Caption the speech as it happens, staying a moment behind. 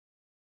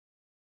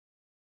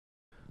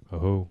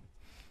Oh.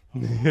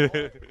 Yeah, brother.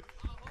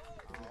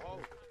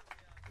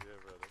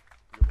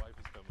 Your wife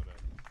is coming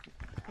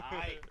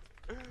up.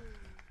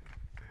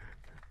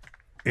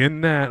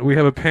 In that, we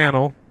have a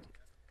panel,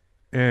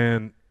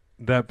 and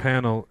that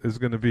panel is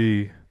going to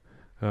be,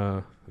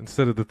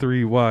 instead of the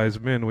three wise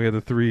men, we have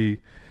the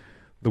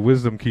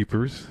wisdom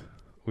keepers.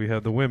 We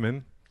have the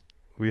women.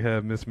 We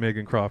have Miss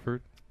Meagan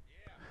Crawford.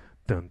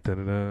 Dun, dun,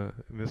 dun,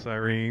 dun. Miss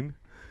Irene.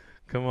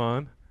 Come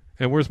on.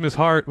 And where's Miss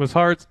Hart? Miss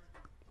Hart,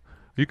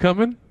 you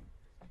coming?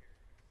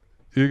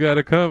 You got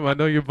to come. I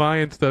know you're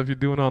buying stuff. You're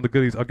doing all the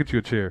goodies. I'll get you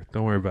a chair.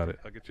 Don't worry about it.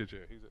 I'll get you a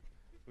chair.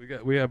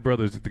 We have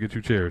brothers to get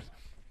you chairs.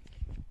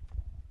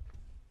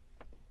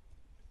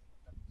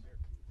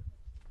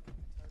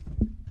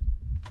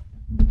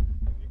 You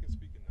can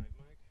speak in night,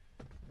 Mike.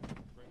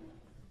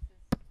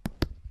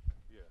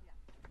 Yeah.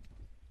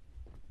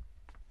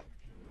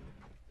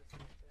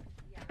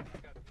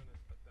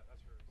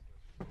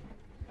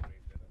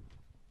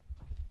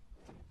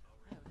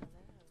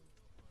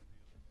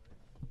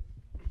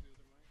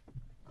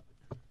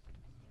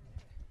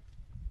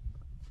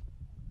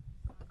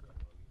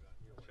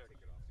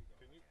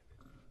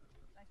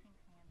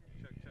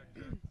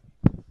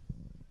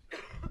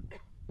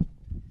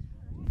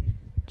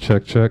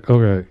 Check, check.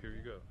 Okay. Here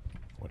you go.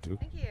 1, 2.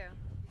 Thank you.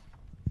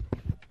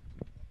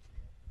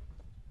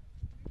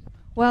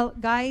 Well,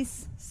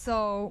 guys,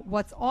 so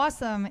what's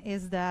awesome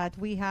is that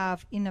we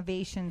have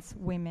innovations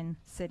women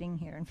sitting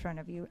here in front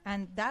of you.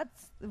 And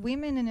that's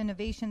women in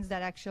innovations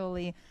that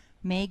actually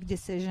make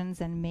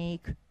decisions and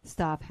make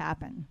stuff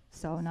happen.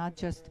 So not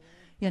just,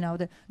 you know,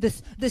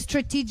 the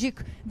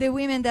strategic, the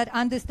women that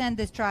understand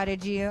the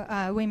strategy,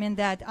 women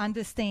that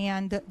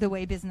understand the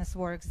way business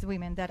works,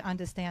 women that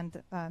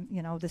understand,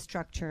 you know, the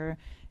structure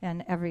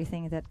and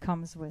everything that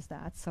comes with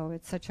that. So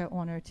it's such an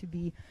honor to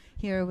be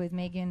here with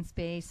Meagan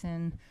Space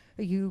and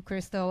you,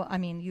 Crystal. I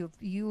mean,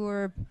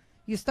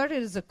 you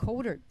started as a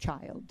coder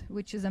child,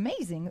 which is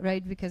amazing,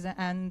 right? Because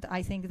and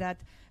I think that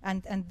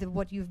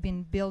what you've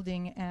been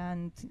building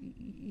and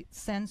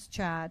Sense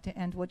Chat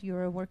and what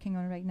you're working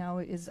on right now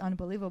is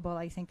unbelievable.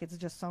 I think it's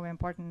just so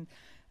important,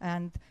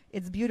 and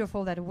it's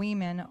beautiful that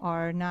women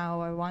are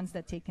now ones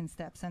that taking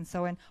steps. And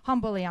so, and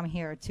humbly, I'm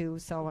here too.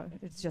 So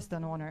it's just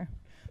an honor.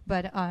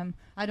 But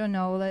I don't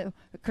know,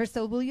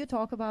 Crystal, will you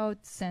talk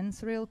about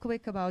Sense real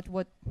quick about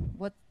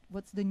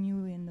what's the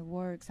new in the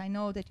works? I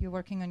know that you're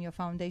working on your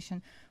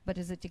foundation, but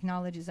as a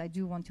technologist, I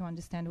do want to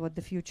understand what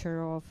the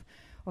future of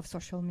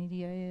social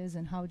media is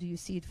and how do you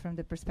see it from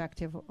the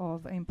perspective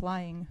of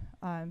implying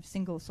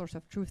single source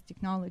of truth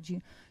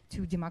technology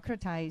to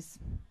democratize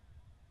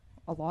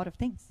a lot of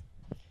things.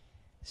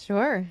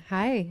 Sure.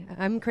 Hi,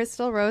 I'm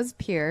Crystal Rose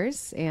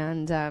Pierce,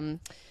 and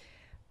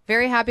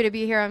very happy to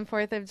be here on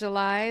 4th of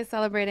July,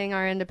 celebrating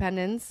our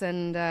independence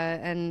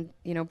and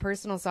you know,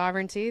 personal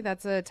sovereignty.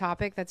 That's a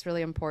topic that's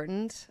really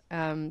important.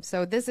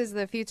 So this is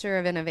the future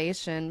of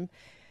innovation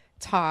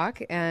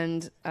talk,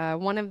 and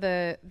one of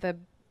the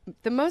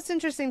most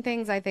interesting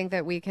things I think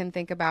that we can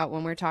think about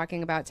when we're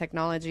talking about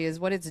technology is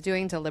what it's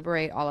doing to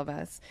liberate all of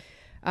us.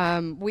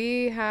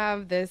 We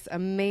have this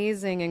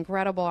amazing,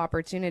 incredible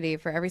opportunity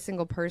for every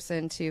single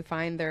person to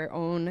find their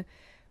own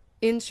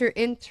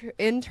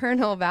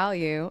internal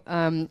value,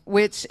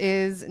 which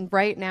is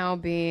right now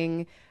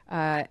being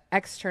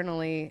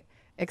externally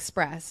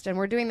expressed. And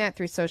we're doing that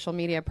through social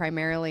media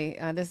primarily.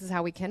 This is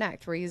how we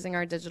connect. We're using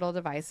our digital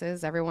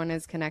devices. Everyone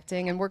is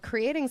connecting, and we're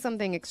creating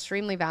something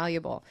extremely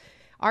valuable.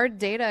 Our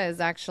data is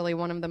actually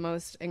one of the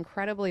most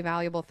incredibly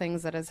valuable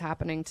things that is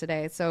happening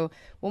today. So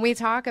when we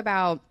talk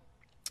about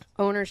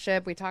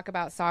ownership, we talk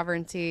about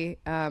sovereignty,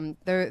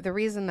 the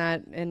reason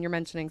that, and you're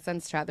mentioning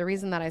Sense Chat, the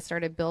reason that I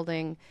started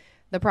building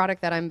the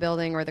product that I'm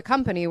building, or the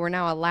company, we're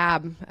now a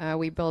lab,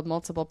 we build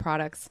multiple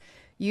products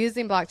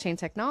using blockchain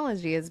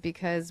technology, is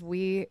because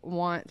we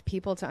want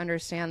people to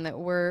understand that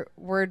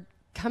we're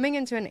coming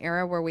into an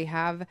era where we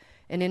have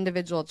an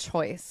individual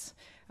choice.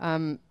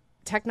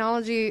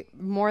 Technology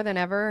more than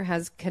ever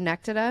has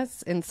connected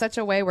us in such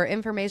a way where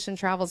information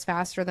travels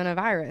faster than a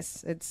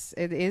virus.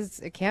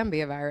 It can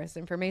be a virus.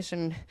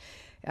 Information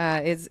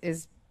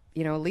is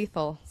you know,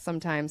 lethal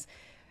sometimes.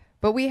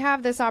 But we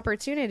have this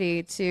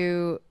opportunity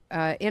to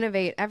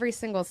innovate every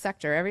single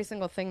sector, every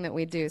single thing that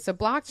we do. So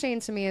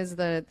blockchain to me is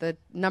the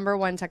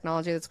 #1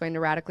 technology that's going to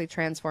radically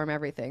transform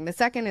everything. The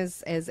second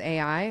is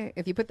AI.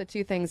 If you put the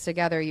two things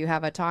together, you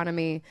have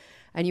autonomy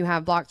and you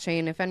have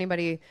blockchain. If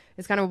anybody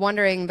is kind of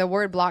wondering, the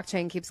word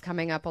blockchain keeps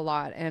coming up a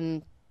lot.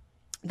 And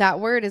that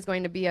word is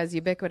going to be as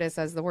ubiquitous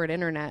as the word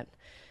internet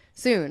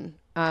soon.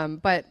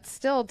 But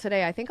still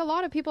today, I think a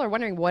lot of people are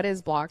wondering, what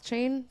is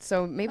blockchain?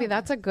 So maybe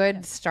that's a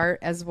good start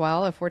as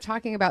well. If we're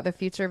talking about the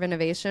future of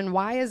innovation,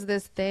 why is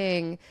this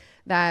thing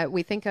that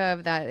we think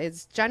of that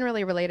is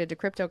generally related to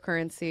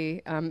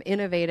cryptocurrency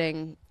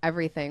innovating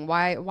everything?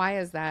 Why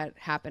is that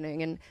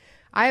happening? And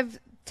I've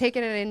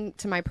taken it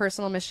into my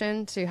personal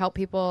mission to help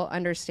people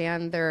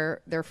understand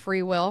their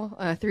free will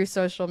through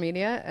social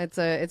media. It's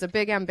a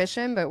big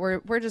ambition, but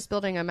we're just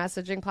building a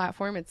messaging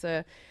platform. It's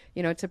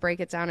to break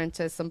it down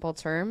into simple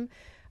term.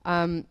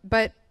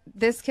 But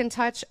this can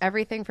touch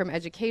everything from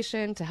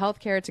education to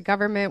healthcare to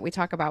government. We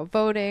talk about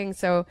voting.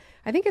 So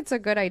I think it's a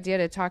good idea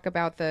to talk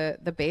about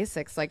the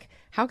basics. Like,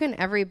 how can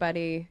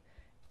everybody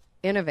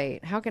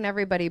innovate? How can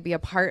everybody be a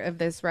part of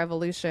this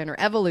revolution or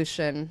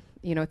evolution,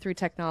 through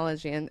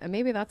technology? And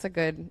maybe that's a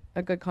good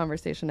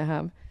conversation to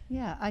have.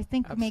 Yeah, I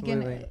think, Absolutely.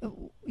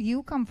 Meagan,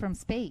 you come from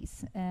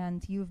space,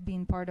 and you've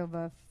been part of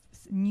a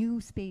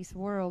new space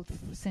world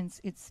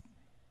since it's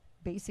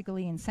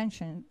basically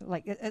inception.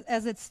 Like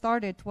as it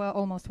started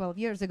almost 12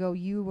 years ago,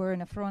 you were in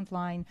the front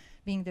line,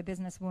 being the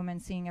businesswoman,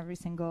 seeing every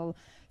single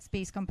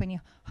space company.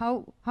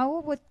 How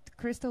what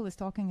Crystal is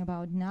talking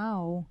about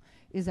now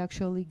is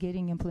actually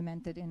getting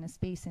implemented in the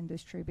space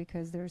industry,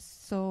 because there's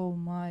so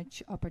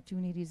much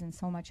opportunities and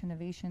so much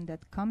innovation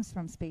that comes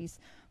from space.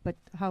 But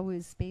how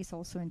is space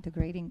also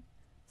integrating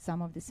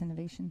some of these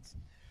innovations?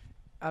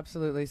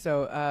 Absolutely.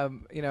 So,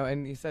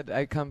 and you said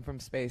I come from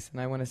space, and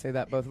I want to say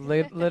that both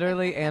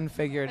literally and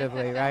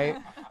figuratively, right?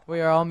 We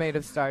are all made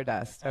of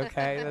stardust,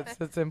 okay?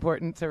 That's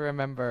important to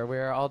remember. We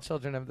are all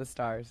children of the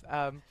stars.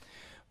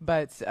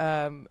 But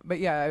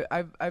yeah,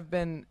 I've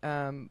been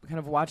kind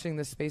of watching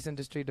the space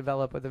industry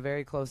develop with a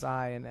very close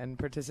eye, and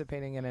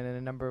participating in it in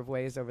a number of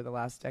ways over the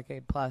last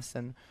decade plus.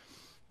 And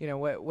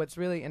what's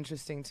really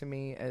interesting to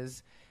me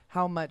is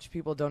how much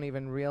people don't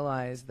even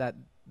realize that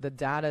the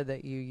data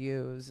that you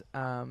use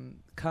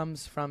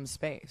comes from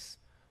space,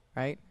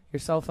 right? Your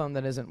cell phone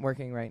that isn't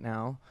working right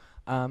now,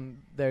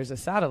 there's a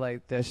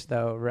satellite dish,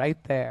 though,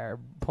 right there,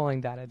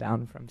 pulling data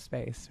down from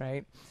space,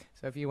 right?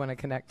 So if you want to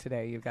connect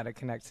today, you've got to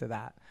connect to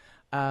that.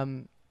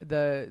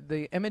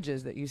 The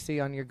images that you see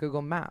on your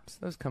Google Maps,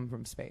 those come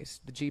from space.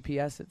 The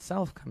GPS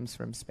itself comes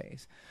from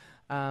space.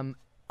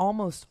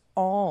 Almost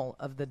all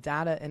of the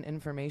data and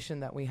information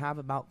that we have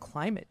about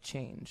climate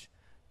change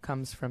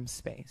comes from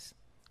space,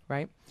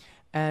 right?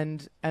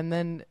 And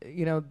then,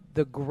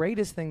 the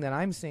greatest thing that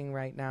I'm seeing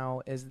right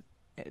now is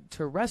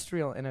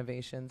terrestrial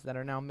innovations that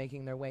are now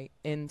making their way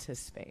into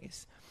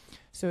space.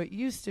 So it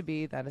used to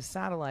be that a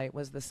satellite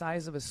was the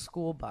size of a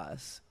school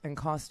bus and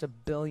cost $1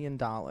 billion.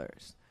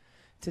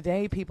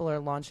 Today, people are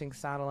launching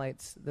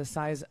satellites the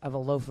size of a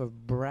loaf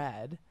of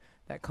bread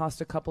that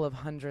cost a couple of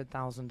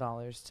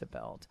 $100,000 to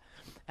build.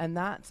 And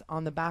that's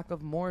on the back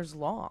of Moore's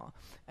Law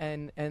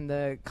and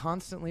the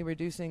constantly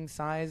reducing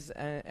size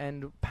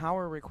and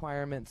power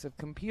requirements of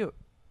compute,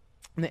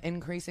 and the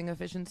increasing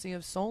efficiency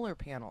of solar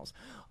panels.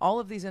 All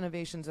of these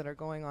innovations that are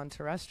going on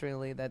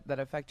terrestrially that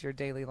affect your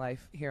daily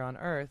life here on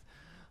Earth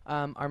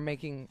are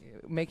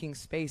making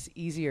space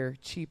easier,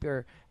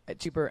 cheaper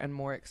and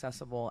more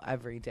accessible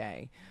every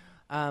day.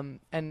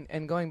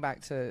 And going back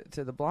to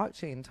the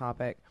blockchain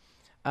topic,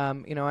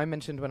 I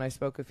mentioned when I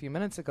spoke a few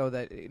minutes ago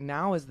that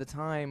now is the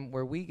time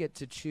where we get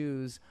to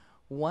choose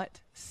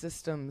what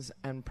systems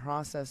and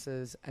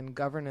processes and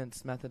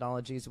governance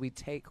methodologies we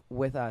take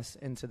with us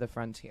into the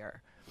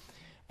frontier.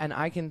 And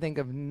I can think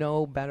of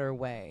no better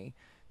way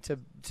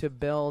to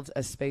build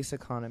a space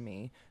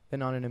economy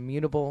than on an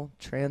immutable,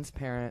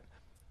 transparent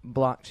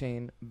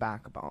blockchain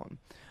backbone.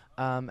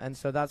 And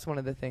so that's one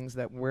of the things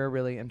that we're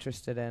really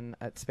interested in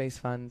at Space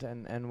Fund,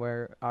 and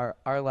where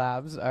our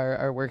labs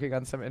are working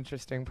on some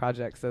interesting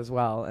projects as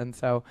well. And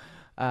so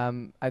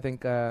I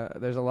think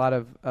there's a lot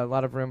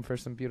of room for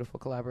some beautiful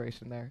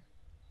collaboration there.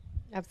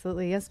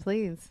 Absolutely. Yes,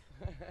 please.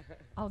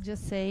 I'll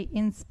just say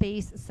in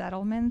space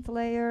settlement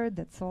layer,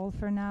 that's all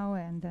for now,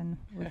 and then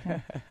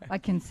I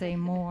can say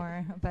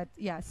more. But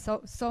yeah,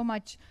 so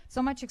much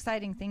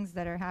exciting things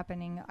that are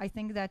happening. I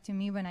think that, to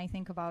me, when I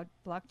think about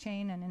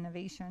blockchain and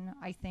innovation,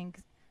 I think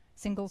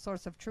single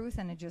source of truth,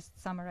 and it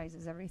just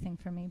summarizes everything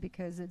for me,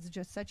 because it's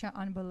just such an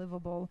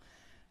unbelievable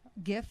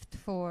gift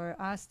for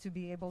us to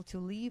be able to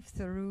live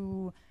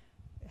through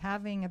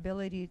having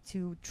ability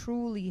to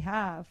truly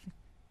have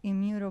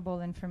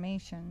immutable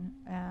information,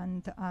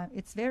 and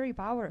it's very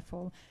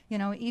powerful.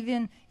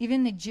 Even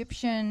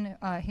Egyptian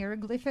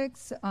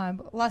hieroglyphics.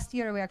 Last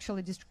year, we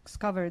actually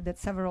discovered that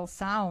several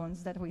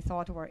sounds that we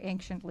thought were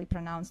anciently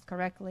pronounced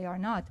correctly are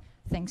not,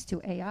 thanks to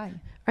AI.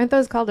 Aren't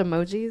those called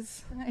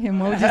emojis?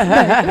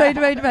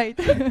 Emojis.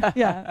 Wait.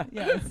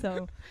 Yeah.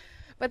 So.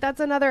 But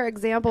that's another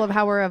example of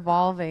how we're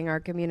evolving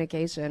our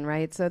communication,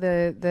 right? So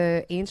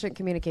the ancient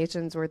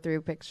communications were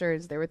through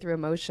pictures, they were through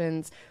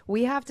emotions.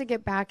 We have to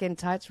get back in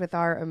touch with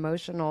our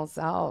emotional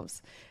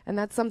selves. And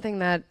that's something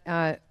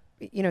that,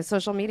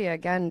 social media,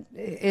 again,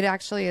 it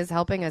actually is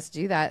helping us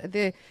do that.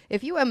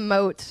 If you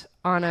emote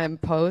on a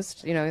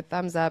post,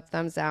 thumbs up,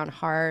 thumbs down,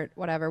 heart,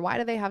 whatever, why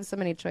do they have so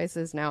many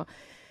choices now?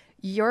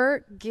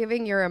 You're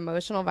giving your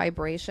emotional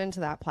vibration to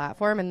that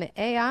platform, and the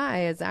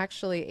AI is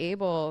actually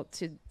able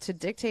to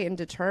dictate and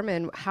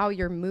determine how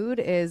your mood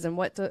is and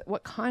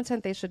what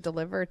content they should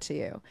deliver to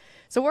you.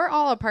 So we're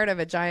all a part of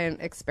a giant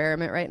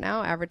experiment right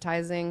now.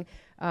 Advertising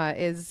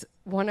is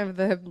one of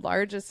the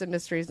largest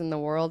industries in the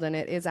world, and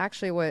it is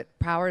actually what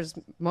powers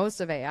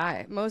most of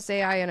AI. Most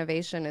AI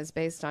innovation is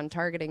based on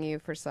targeting you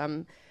for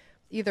some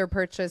either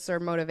purchase or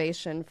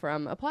motivation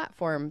from a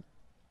platform.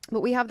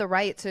 But we have the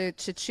right to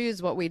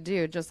choose what we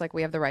do, just like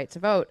we have the right to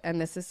vote. And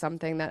this is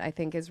something that I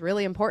think is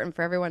really important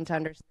for everyone to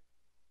understand.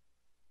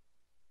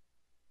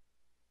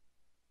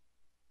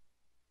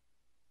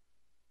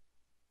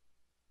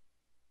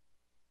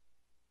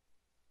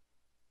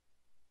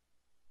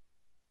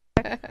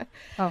 back?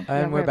 Oh, yeah,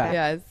 And we're back.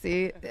 Yeah,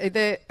 see,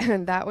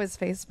 that was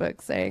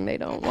Facebook saying they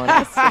don't want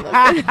us to look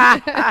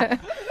at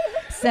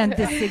Send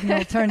the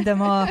signal, turn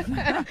them off.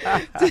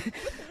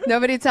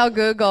 Nobody tell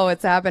Google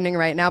what's happening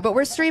right now, but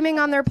we're streaming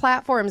on their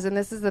platforms, and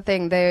this is the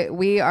thing.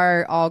 We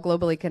are all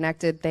globally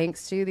connected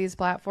thanks to these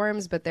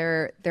platforms, but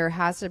there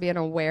has to be an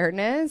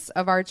awareness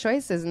of our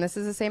choices, and this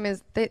is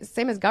the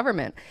same as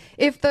government.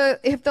 If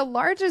the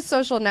largest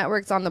social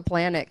networks on the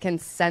planet can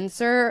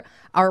censor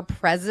our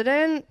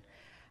president,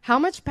 how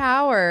much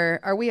power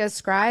are we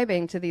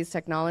ascribing to these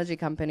technology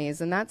companies?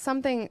 And that's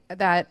something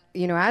that,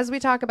 as we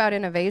talk about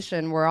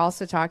innovation, we're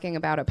also talking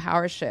about a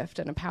power shift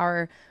and a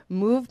power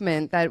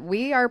movement that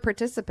we are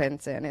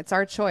participants in. It's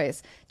our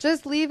choice.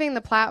 Just leaving the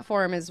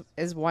platform is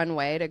one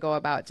way to go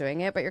about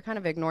doing it, but you're kind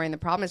of ignoring the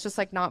problem. It's just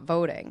like not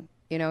voting.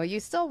 You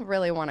still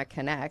really want to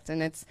connect.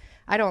 And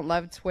I don't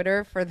love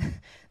Twitter for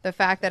the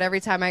fact that every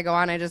time I go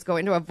on, I just go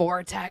into a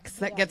vortex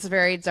that gets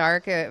very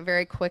dark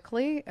very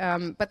quickly.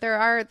 But there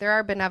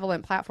are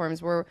benevolent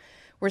platforms where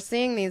we're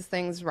seeing these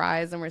things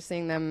rise and we're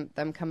seeing them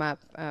come up.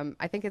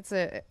 I think it's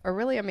a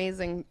really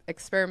amazing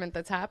experiment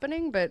that's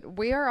happening, but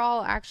we are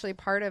all actually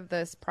part of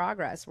this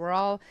progress. We're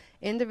all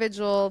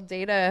individual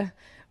data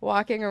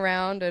walking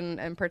around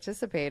and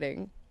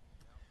participating.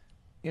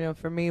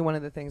 For me, one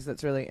of the things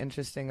that's really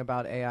interesting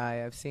about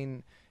AI, I've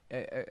seen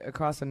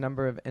across a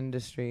number of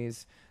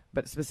industries,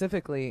 but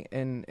specifically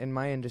in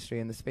my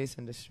industry, in the space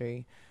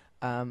industry,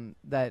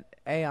 that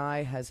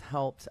AI has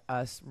helped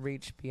us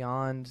reach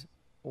beyond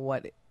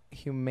what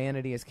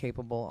humanity is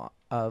capable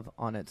of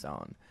on its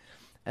own.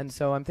 And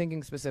so I'm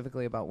thinking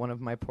specifically about one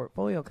of my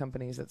portfolio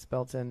companies that's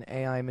built an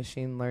AI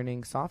machine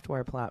learning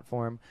software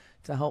platform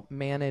to help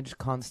manage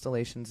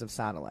constellations of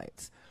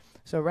satellites.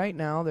 So right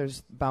now,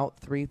 there's about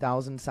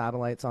 3,000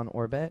 satellites on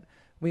orbit.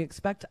 We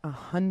expect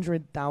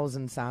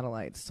 100,000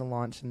 satellites to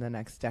launch in the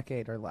next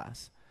decade or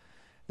less.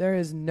 There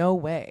is no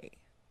way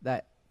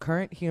that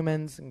current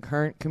humans and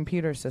current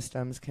computer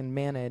systems can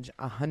manage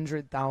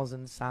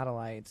 100,000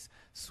 satellites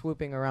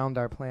swooping around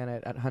our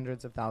planet at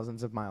hundreds of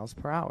thousands of miles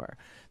per hour.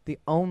 The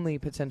only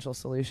potential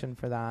solution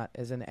for that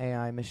is an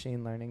AI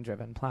machine learning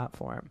driven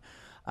platform.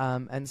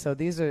 And so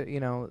these are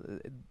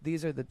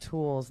the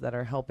tools that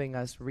are helping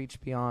us reach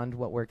beyond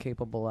what we're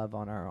capable of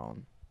on our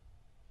own.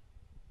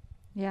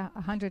 Yeah,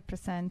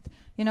 100%.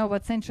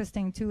 What's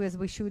interesting too is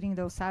we're shooting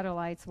those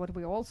satellites. What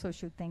we also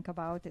should think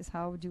about is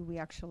how do we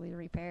actually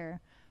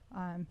repair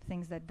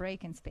things that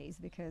break in space?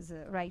 Because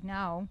right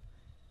now,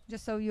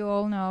 just so you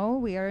all know,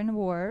 we are in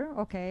war,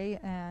 okay,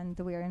 and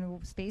we are in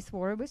a space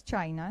war with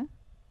China,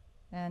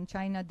 and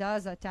China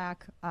does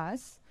attack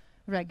us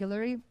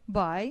regularly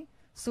by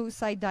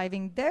suicide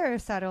diving their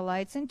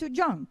satellites into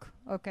junk,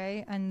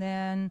 okay? And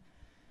then,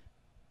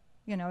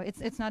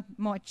 it's not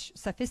much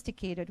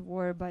sophisticated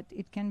war, but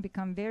it can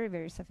become very,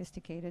 very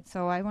sophisticated.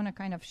 So I want to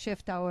kind of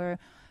shift our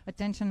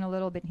attention a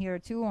little bit here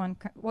too on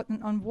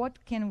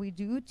what can we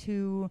do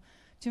to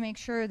make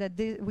sure that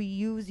we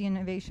use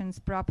innovations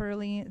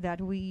properly,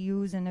 that we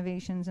use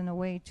innovations in a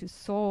way to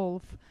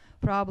solve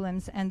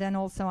problems, and then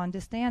also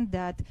understand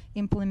that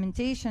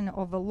implementation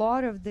of a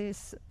lot of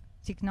this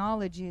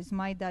technologies,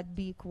 might that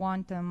be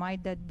quantum,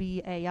 might that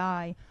be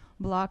AI,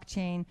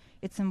 blockchain,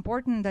 it's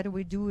important that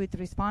we do it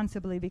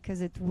responsibly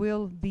because it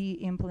will be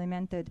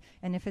implemented.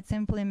 And if it's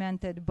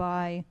implemented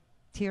by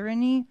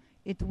tyranny,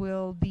 it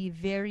will be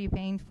very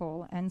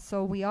painful. And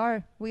so we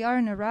are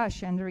in a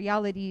rush, and the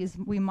reality is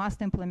we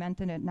must implement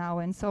it now.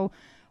 And so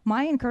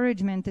my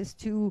encouragement is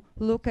to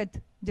look at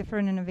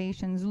different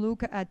innovations,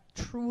 look at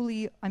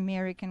truly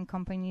American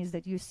companies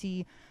that you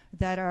see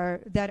that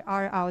are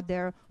out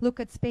there. Look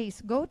at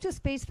space. Go to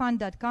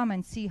spacefund.com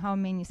and see how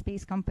many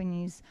space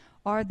companies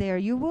are there.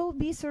 You will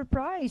be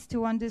surprised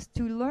to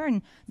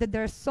learn that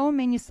there are so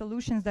many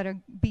solutions that are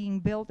being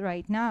built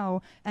right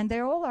now, and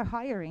they all are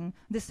hiring.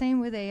 The same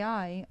with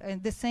AI,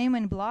 the same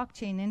in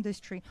blockchain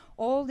industry.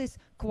 All this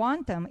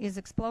quantum is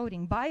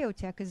exploding,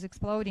 biotech is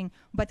exploding,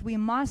 but we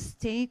must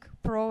take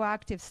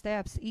proactive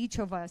steps, each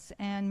of us,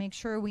 and make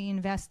sure we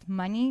invest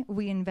money,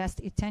 we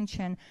invest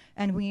attention,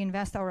 and we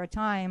invest our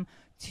time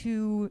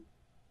to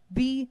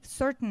be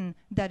certain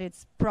that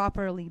it's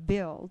properly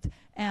built.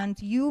 And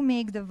you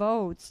make the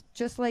votes,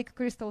 just like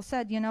Crystal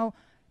said,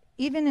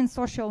 even in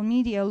social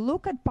media,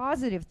 look at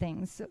positive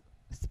things.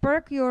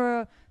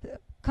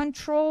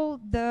 Control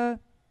the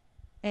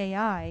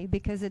AI,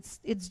 because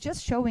it's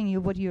just showing you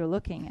what you're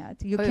looking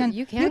at. You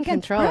can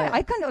control it.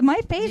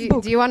 My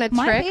Facebook. Do you want a trick?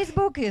 My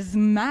Facebook is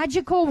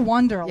magical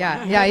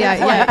wonderland.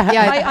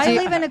 Yeah. I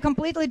live in a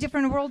completely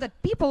different world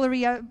that people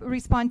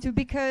respond to,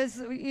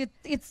 because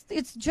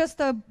it's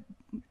just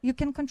you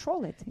can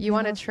control it. You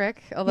want a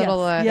trick? A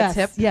little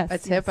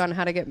tip on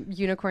how to get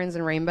unicorns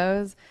and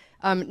rainbows?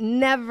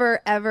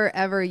 Never, ever,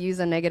 ever use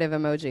a negative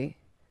emoji.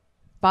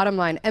 Bottom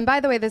line. And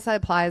by the way, this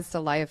applies to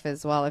life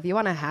as well. If you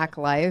want to hack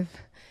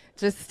life,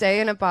 just stay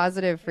in a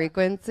positive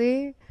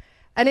frequency.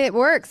 And it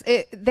works.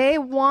 They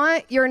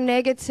want your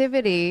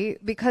negativity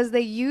because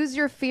they use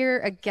your fear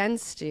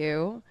against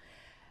you,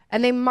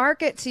 and they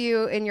market to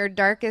you in your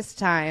darkest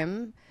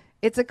time.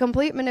 It's a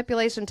complete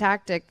manipulation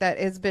tactic that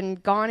has been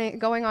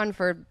going on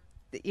for,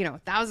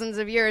 thousands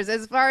of years,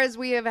 as far as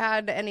we have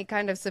had any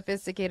kind of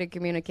sophisticated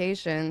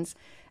communications.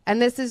 And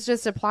this is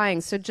just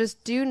applying. So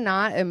just do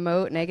not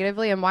emote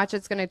negatively, and watch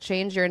it's going to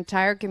change your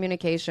entire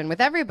communication with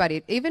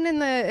everybody. Even in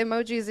the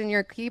emojis in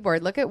your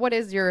keyboard, look at what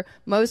is your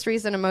most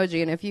recent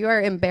emoji. And if you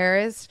are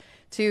embarrassed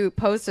to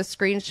post a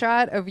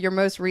screenshot of your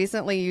most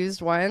recently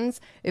used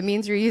ones, it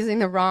means you're using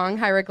the wrong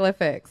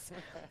hieroglyphics.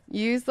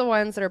 Use the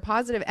ones that are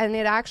positive, and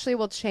it actually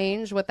will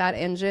change what that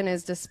engine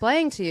is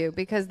displaying to you,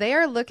 because they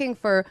are looking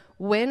for,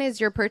 when is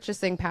your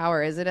purchasing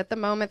power? Is it at the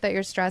moment that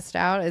you're stressed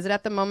out? Is it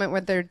at the moment where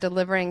they're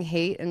delivering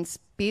hate and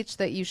speech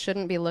that you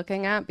shouldn't be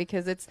looking at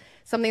because it's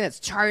something that's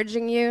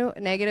charging you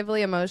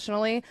negatively,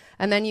 emotionally?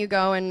 And then you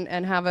go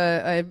and have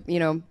a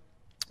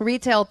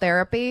retail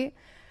therapy.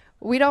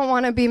 We don't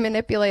want to be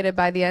manipulated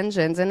by the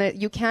engines,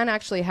 and you can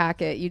actually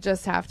hack it. You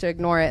just have to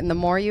ignore it. And the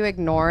more you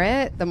ignore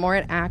it, the more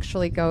it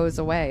actually goes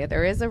away.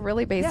 There is a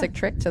really basic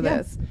trick to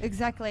this.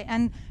 Exactly.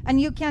 And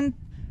you can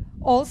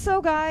also,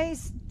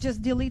 guys,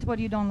 just delete what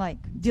you don't like.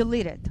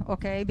 Delete it,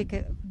 okay?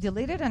 Because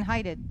delete it and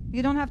hide it.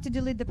 You don't have to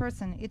delete the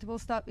person. It will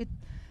stop it.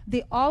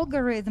 The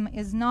algorithm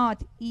is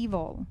not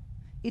evil.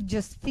 It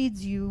just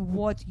feeds you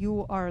what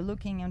you are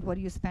looking and what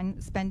you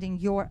spending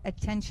your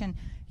attention.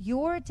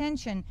 Your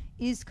attention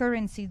is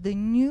currency. The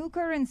new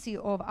currency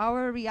of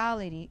our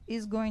reality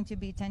is going to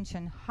be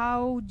attention.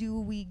 How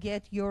do we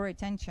get your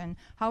attention?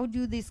 How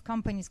do these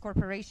companies,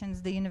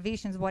 corporations, the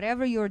innovations,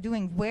 whatever you're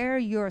doing, where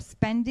you're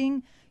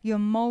spending your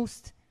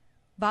most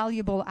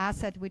valuable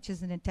asset, which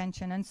is an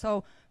attention? And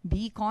so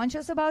be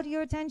conscious about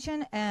your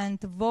attention and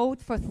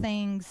vote for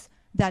things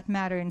that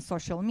matter in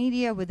social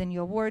media, within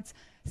your words.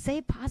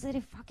 Say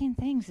positive fucking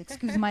things.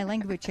 Excuse my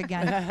language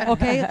again.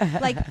 Okay?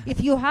 Like,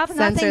 if you have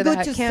nothing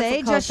good to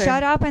say, just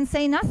shut up and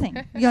say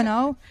nothing,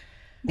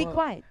 Be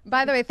quiet.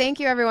 By the way, thank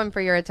you everyone for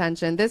your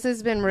attention. This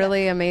has been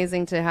really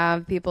amazing to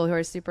have people who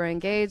are super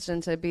engaged,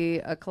 and to be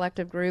a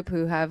collective group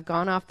who have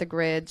gone off the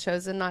grid,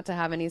 chosen not to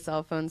have any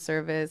cell phone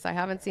service. I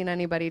haven't seen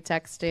anybody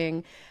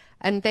texting.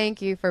 And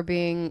thank you for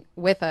being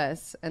with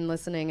us and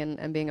listening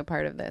and being a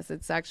part of this.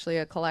 It's actually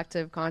a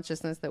collective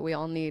consciousness that we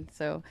all need.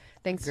 So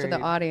thanks to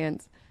the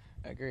audience.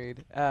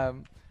 Agreed.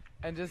 And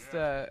just,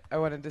 I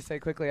wanted to say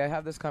quickly, I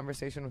have this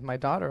conversation with my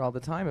daughter all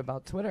the time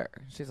about Twitter.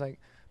 She's like,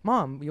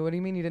 Mom, what do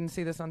you mean you didn't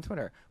see this on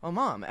Twitter? Well,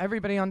 Mom,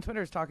 everybody on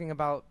Twitter is talking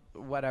about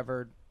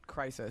whatever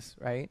crisis,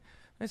 right?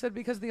 I said,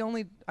 because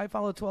I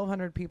follow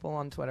 1,200 people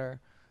on Twitter.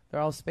 They're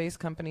all space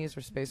companies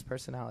or space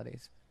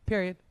personalities.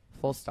 Period.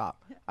 Full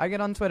stop. I get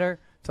on Twitter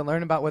to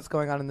learn about what's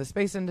going on in the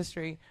space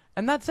industry,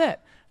 and that's it.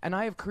 And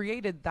I have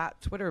created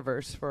that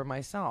Twitterverse for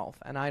myself,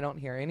 and I don't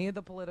hear any of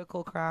the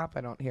political crap.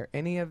 I don't hear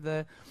any of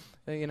the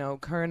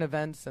current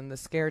events and the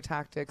scare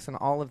tactics and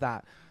all of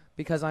that,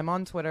 because I'm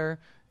on Twitter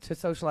to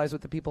socialize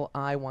with the people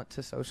I want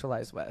to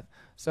socialize with.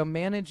 So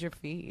manage your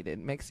feed. It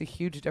makes a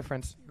huge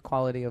difference in your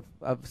quality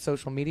of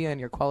social media and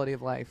your quality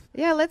of life.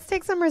 Yeah, let's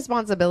take some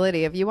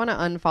responsibility. If you want to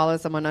unfollow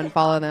someone,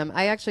 unfollow them.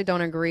 I actually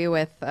don't agree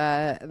with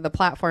the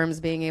platforms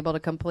being able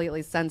to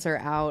completely censor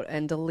out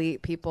and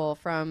delete people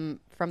from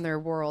their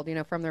world,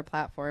 from their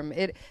platform.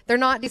 They're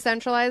not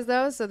decentralized,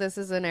 though, so this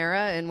is an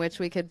era in which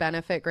we could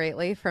benefit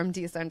greatly from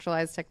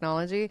decentralized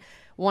technology.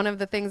 One of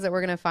the things that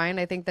we're going to find,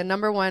 I think the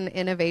number one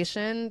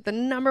innovation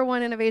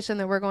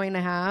that we're going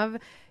to have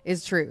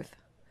is truth.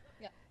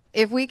 Yeah.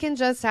 If we can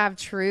just have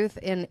truth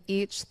in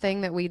each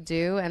thing that we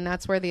do, and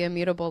that's where the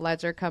immutable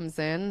ledger comes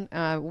in,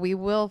 we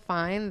will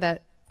find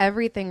that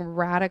everything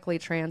radically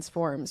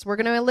transforms. We're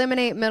going to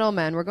eliminate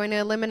middlemen. We're going to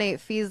eliminate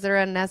fees that are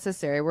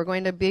unnecessary. We're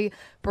going to be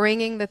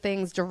bringing the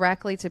things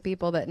directly to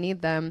people that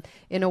need them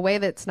in a way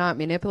that's not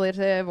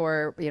manipulative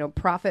or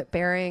profit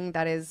bearing,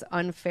 that is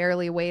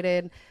unfairly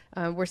weighted.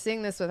 We're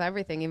seeing this with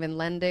everything. Even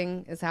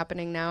lending is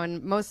happening now,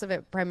 and most of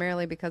it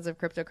primarily because of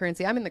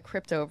cryptocurrency. I'm in the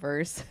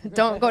cryptoverse.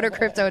 Don't go to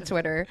crypto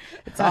Twitter.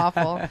 It's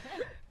awful.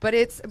 But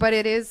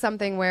it is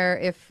something where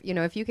if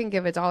you can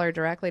give $1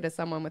 directly to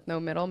someone with no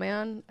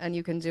middleman, and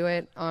you can do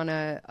it on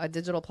a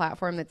digital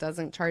platform that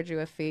doesn't charge you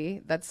a fee,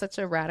 that's such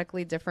a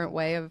radically different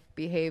way of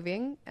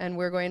behaving. And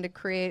we're going to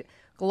create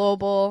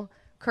global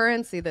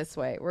currency this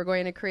way. We're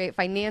going to create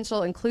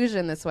financial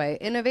inclusion this way.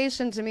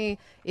 Innovation to me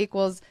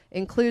equals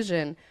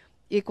inclusion,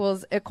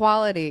 equals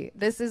equality.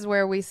 This is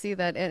where we see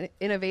that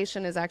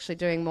innovation is actually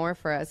doing more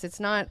for us. It's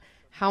not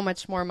how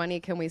much more money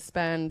can we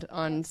spend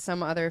on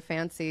some other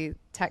fancy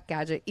tech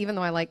gadget. Even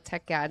though I like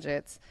tech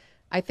gadgets,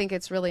 I think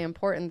it's really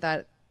important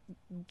that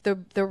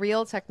the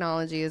real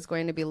technology is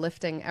going to be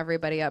lifting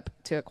everybody up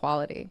to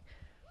equality.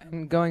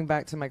 And going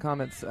back to my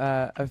comments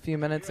a few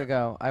minutes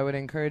ago, I would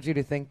encourage you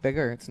to think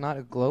bigger. It's not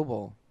a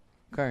global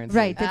currency.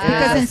 Right. It's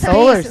because in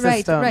solar space,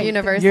 system. right.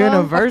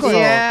 Universal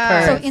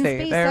Yeah. currency. So in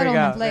space There we go.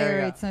 settlement There layer,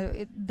 we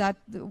go.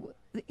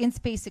 it's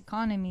in-space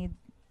economy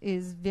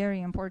is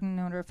very important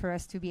in order for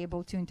us to be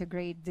able to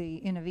integrate the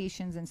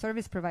innovations and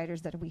service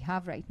providers that we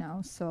have right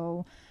now.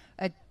 So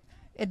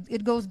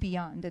it goes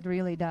beyond. It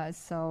really does.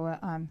 So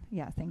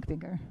think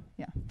bigger.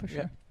 Yeah, for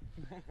sure.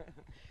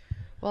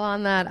 Well,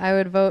 on that, I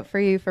would vote for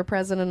you for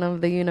president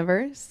of the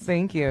universe.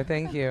 Thank you,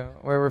 thank you.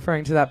 We're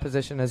referring to that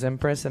position as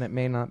Empress, and it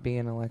may not be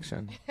an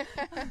election.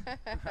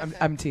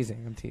 I'm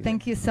teasing. I'm teasing.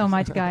 Thank you so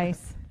much,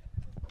 guys.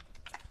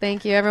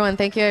 Thank you, everyone.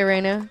 Thank you,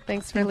 Irina.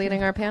 Thanks for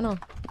leading our panel.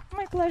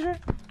 My pleasure.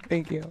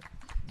 Thank you.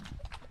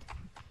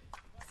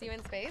 See you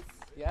in space.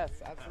 Yes,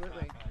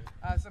 absolutely.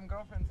 Some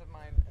girlfriends of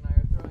mine and I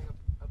are throwing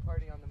a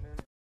party on the moon.